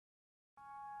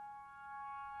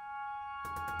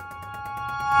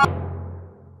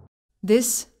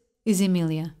This is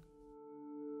Emilia.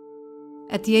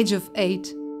 At the age of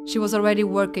 8, she was already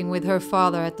working with her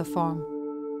father at the farm.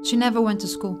 She never went to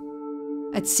school.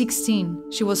 At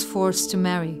 16, she was forced to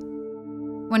marry.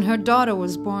 When her daughter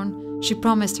was born, she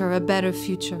promised her a better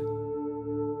future.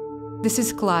 This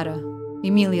is Clara,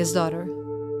 Emilia's daughter.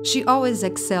 She always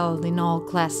excelled in all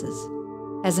classes.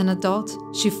 As an adult,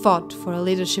 she fought for a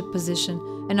leadership position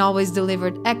and always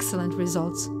delivered excellent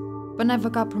results, but never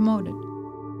got promoted.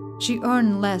 She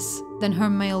earned less than her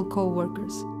male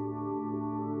co-workers.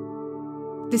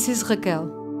 This is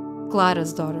Raquel,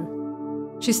 Clara's daughter.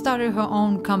 She started her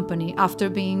own company after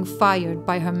being fired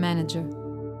by her manager.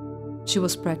 She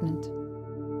was pregnant.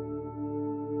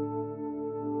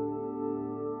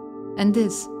 And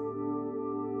this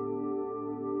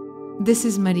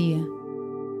is Maria.